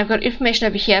 degrees, and I've got information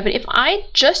over here, but if I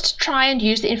just try and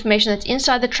use the information that's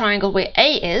inside the triangle where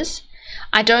A is,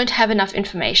 I don't have enough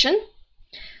information.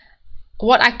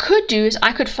 What I could do is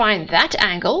I could find that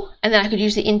angle, and then I could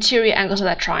use the interior angles of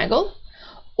that triangle.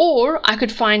 Or I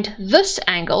could find this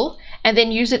angle and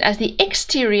then use it as the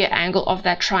exterior angle of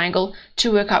that triangle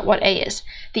to work out what A is.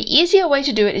 The easier way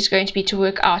to do it is going to be to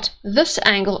work out this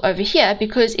angle over here,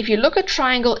 because if you look at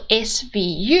triangle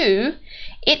SVU,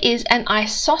 it is an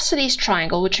isosceles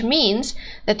triangle, which means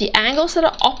that the angles that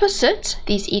are opposite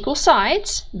these equal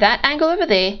sides, that angle over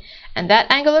there and that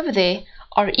angle over there,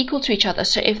 are equal to each other.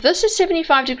 So if this is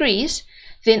 75 degrees,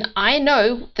 then I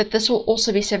know that this will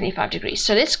also be 75 degrees.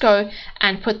 So let's go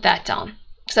and put that down.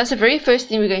 So that's the very first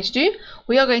thing we're going to do.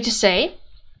 We are going to say,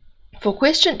 for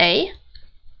question A,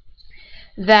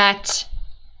 that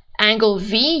angle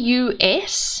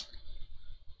VUS,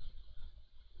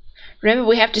 remember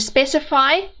we have to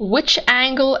specify which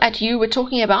angle at U we're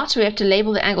talking about, so we have to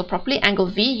label the angle properly.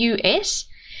 Angle VUS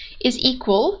is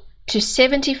equal to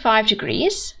 75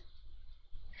 degrees.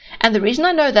 And the reason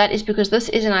I know that is because this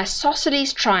is an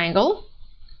isosceles triangle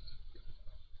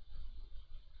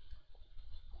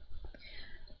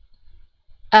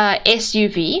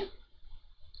SUV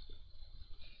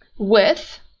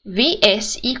with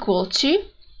VS equal to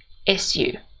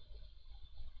SU.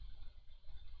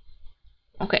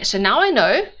 Okay, so now I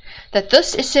know that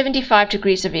this is 75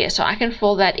 degrees over here, so I can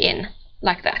fill that in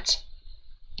like that.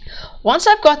 Once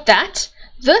I've got that,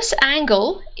 this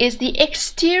angle is the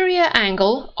exterior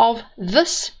angle of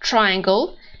this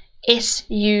triangle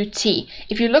SUT.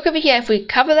 If you look over here, if we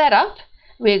cover that up,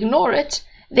 we ignore it,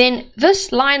 then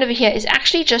this line over here is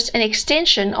actually just an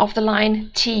extension of the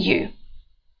line TU.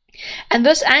 And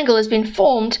this angle has been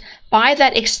formed by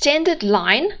that extended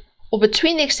line, or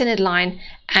between the extended line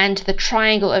and the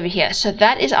triangle over here. So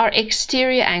that is our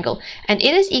exterior angle, and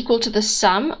it is equal to the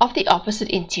sum of the opposite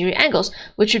interior angles,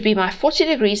 which would be my 40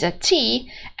 degrees at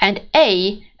T and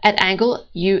A at angle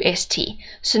UST.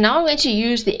 So now I'm going to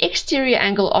use the exterior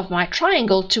angle of my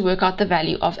triangle to work out the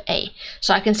value of A.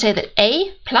 So I can say that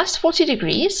A plus 40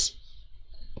 degrees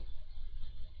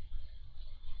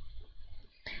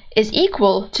is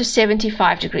equal to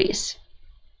 75 degrees.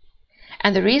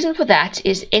 And the reason for that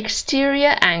is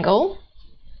exterior angle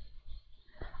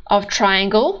of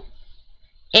triangle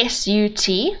SUT.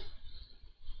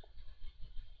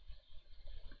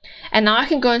 And now I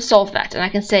can go and solve that, and I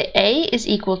can say A is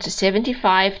equal to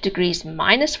 75 degrees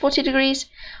minus 40 degrees,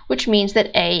 which means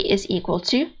that A is equal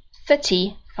to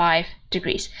 35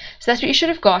 degrees. So that's what you should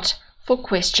have got for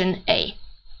question A.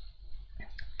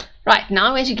 Right, now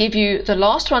I'm going to give you the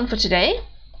last one for today,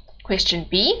 question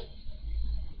B.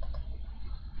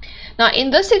 Now in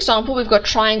this example, we've got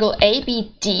triangle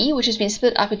ABD, which has been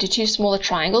split up into two smaller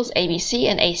triangles, ABC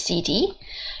and ACD.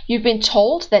 You've been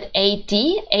told that AD,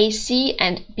 AC,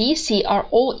 and BC are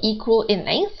all equal in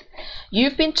length.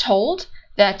 You've been told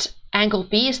that angle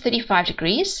B is 35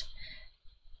 degrees.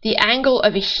 The angle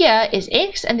over here is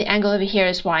X, and the angle over here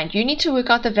is Y. And you need to work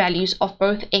out the values of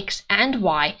both X and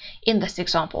Y in this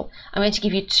example. I'm going to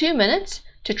give you 2 minutes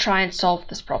to try and solve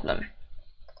this problem.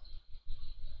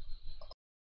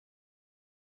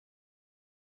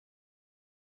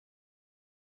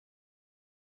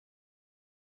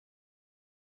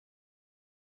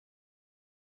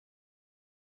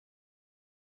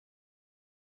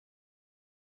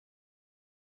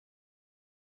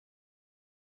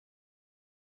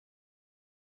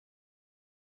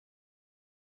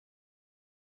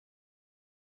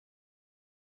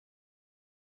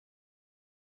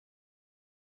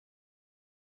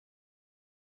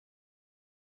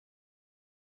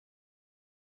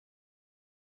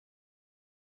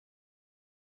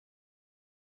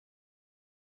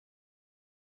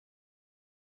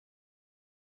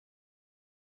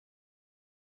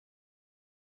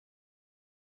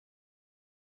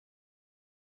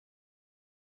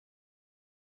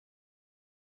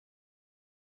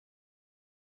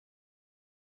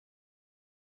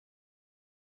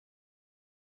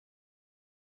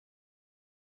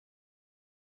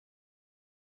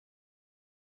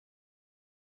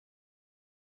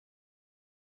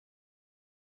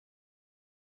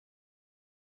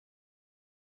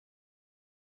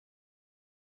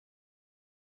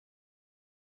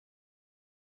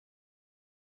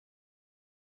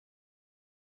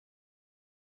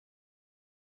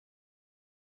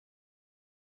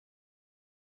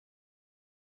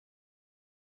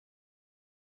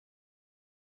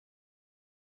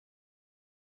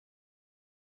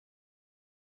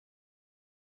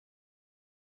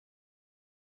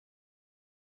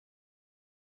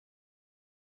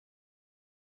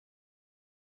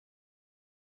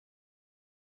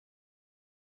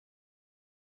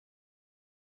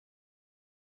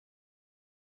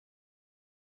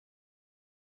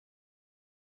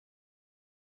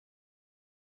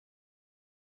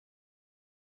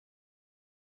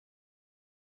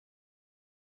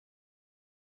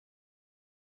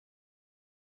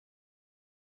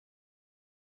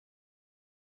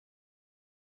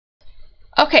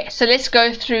 Okay, so let's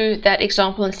go through that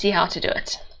example and see how to do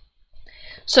it.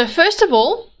 So first of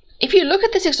all, if you look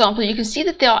at this example, you can see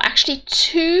that there are actually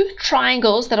two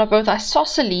triangles that are both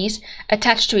isosceles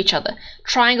attached to each other.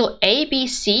 Triangle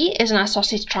ABC is an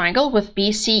isosceles triangle with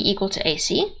BC equal to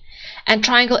AC. And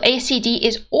triangle ACD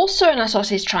is also an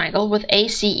isosceles triangle with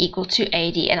AC equal to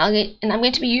AD. And I'm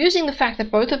going to be using the fact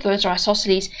that both of those are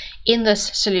isosceles in this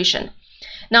solution.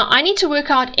 Now, I need to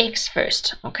work out x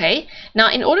first, okay? Now,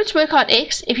 in order to work out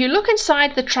x, if you look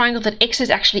inside the triangle that x is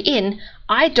actually in,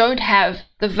 I don't have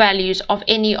the values of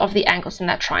any of the angles in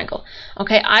that triangle,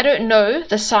 okay? I don't know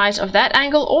the size of that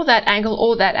angle or that angle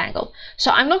or that angle.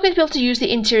 So I'm not going to be able to use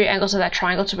the interior angles of that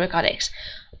triangle to work out x.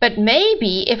 But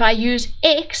maybe if I use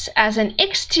x as an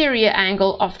exterior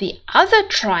angle of the other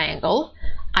triangle,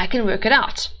 I can work it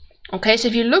out. Okay, so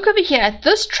if you look over here at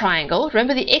this triangle,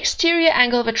 remember the exterior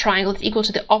angle of a triangle is equal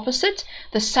to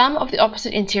the sum of the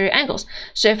opposite interior angles.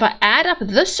 So if I add up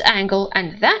this angle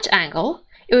and that angle,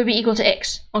 it would be equal to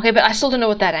x. Okay, but I still don't know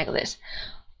what that angle is.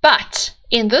 But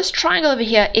in this triangle over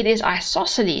here, it is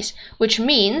isosceles, which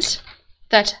means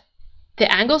that the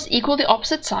angles equal the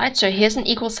opposite side. So here's an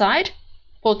equal side,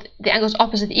 or the angles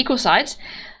opposite the equal sides.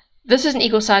 This is an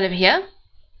equal side over here,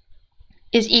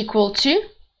 is equal to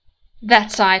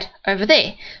that side over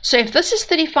there. So if this is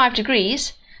 35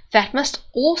 degrees, that must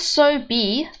also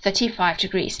be 35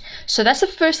 degrees. So that's the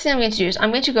first thing I'm going to do, is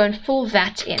I'm going to go and fill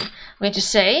that in. I'm going to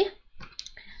say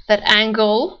that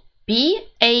angle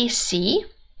BAC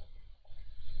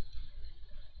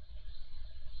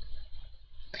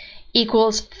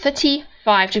equals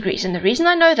 35 degrees. And the reason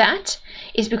I know that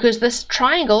is because this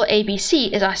triangle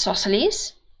ABC is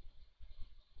isosceles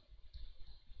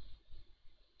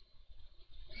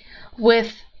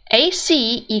with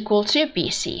AC equal to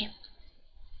BC.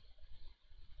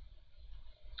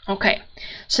 Okay,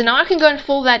 so now I can go and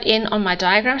fill that in on my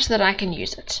diagram so that I can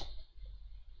use it.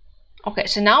 Okay,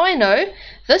 so now I know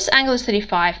this angle is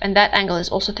 35 and that angle is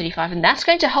also 35, and that's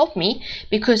going to help me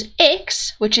because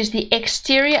x, which is the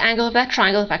exterior angle of that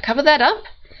triangle, if I cover that up,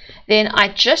 then I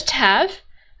just have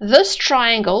this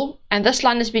triangle and this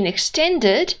line has been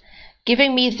extended,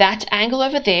 giving me that angle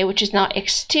over there, which is now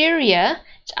exterior.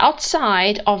 It's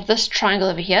outside of this triangle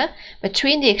over here,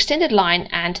 between the extended line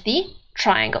and the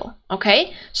triangle.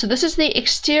 Okay, so this is the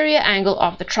exterior angle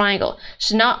of the triangle.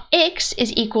 So now x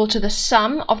is equal to the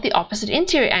sum of the opposite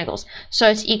interior angles. So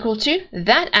it's equal to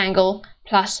that angle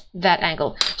plus that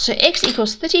angle. So x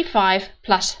equals 35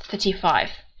 plus 35.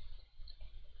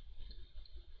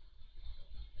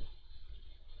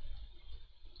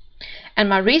 And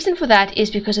my reason for that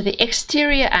is because of the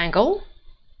exterior angle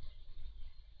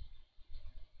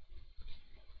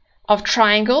of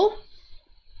triangle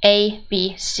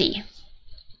ABC.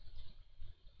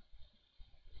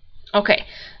 Okay,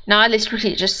 now let's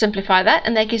quickly just simplify that,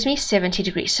 and that gives me 70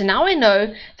 degrees. So now I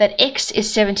know that x is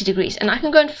 70 degrees, and I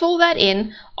can go and fill that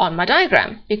in on my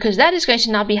diagram, because that is going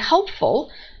to now be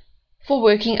helpful for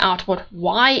working out what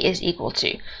y is equal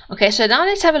to. Okay, so now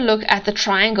let's have a look at the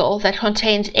triangle that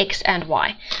contains x and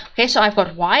y. Okay, so I've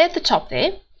got y at the top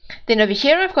there. Then over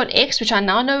here I've got x, which I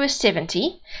now know is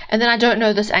 70, and then I don't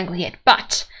know this angle yet.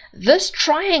 But this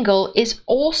triangle is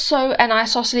also an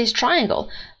isosceles triangle.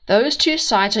 Those two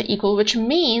sides are equal, which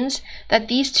means that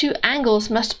these two angles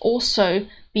must also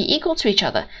be equal to each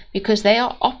other because they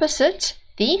are opposite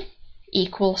the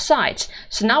equal sides.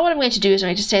 So now what I'm going to do is I'm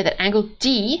going to say that angle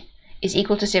D is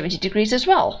equal to 70 degrees as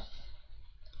well.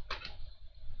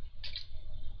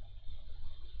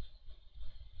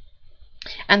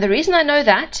 And the reason I know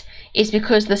that is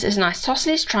because this is an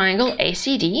isosceles triangle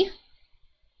ACD,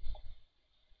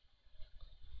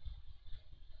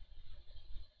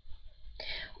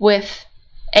 with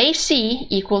AC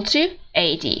equal to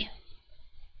AD.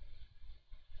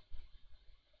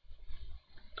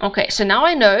 Okay, so now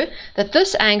I know that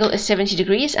this angle is 70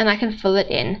 degrees and I can fill it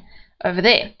in over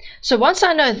there. So once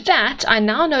I know that, I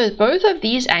now know both of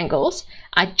these angles.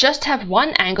 I just have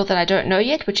one angle that I don't know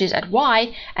yet, which is at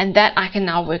Y, and that I can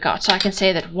now work out. So I can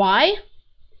say that Y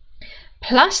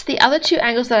plus the other two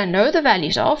angles that I know the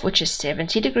values of, which is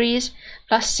 70 degrees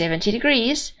plus 70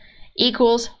 degrees,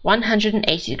 equals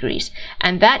 180 degrees.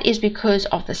 And that is because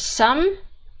of the sum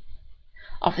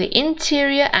of the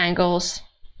interior angles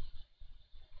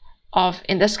of,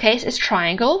 in this case, is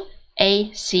triangle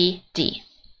ACD.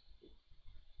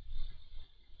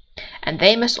 And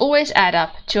they must always add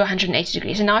up to 180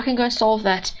 degrees. And now I can go and solve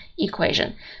that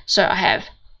equation. So I have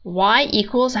y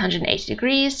equals 180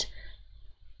 degrees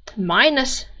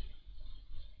minus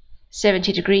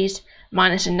 70 degrees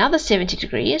minus another 70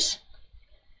 degrees.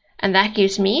 And that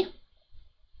gives me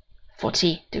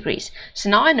 40 degrees.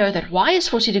 So now I know that y is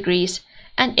 40 degrees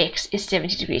and x is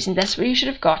 70 degrees. And that's what you should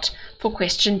have got for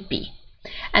question B.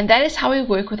 And that is how we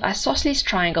work with isosceles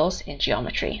triangles in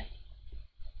geometry.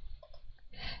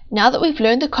 Now that we've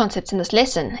learned the concepts in this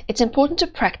lesson, it's important to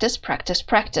practice, practice,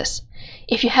 practice.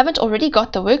 If you haven't already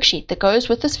got the worksheet that goes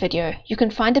with this video, you can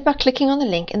find it by clicking on the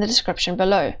link in the description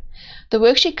below. The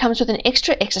worksheet comes with an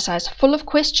extra exercise full of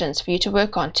questions for you to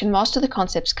work on to master the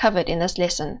concepts covered in this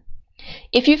lesson.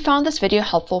 If you found this video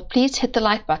helpful, please hit the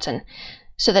like button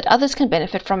so that others can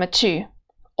benefit from it too.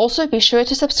 Also, be sure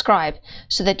to subscribe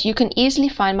so that you can easily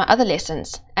find my other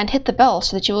lessons, and hit the bell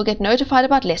so that you will get notified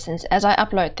about lessons as I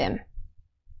upload them.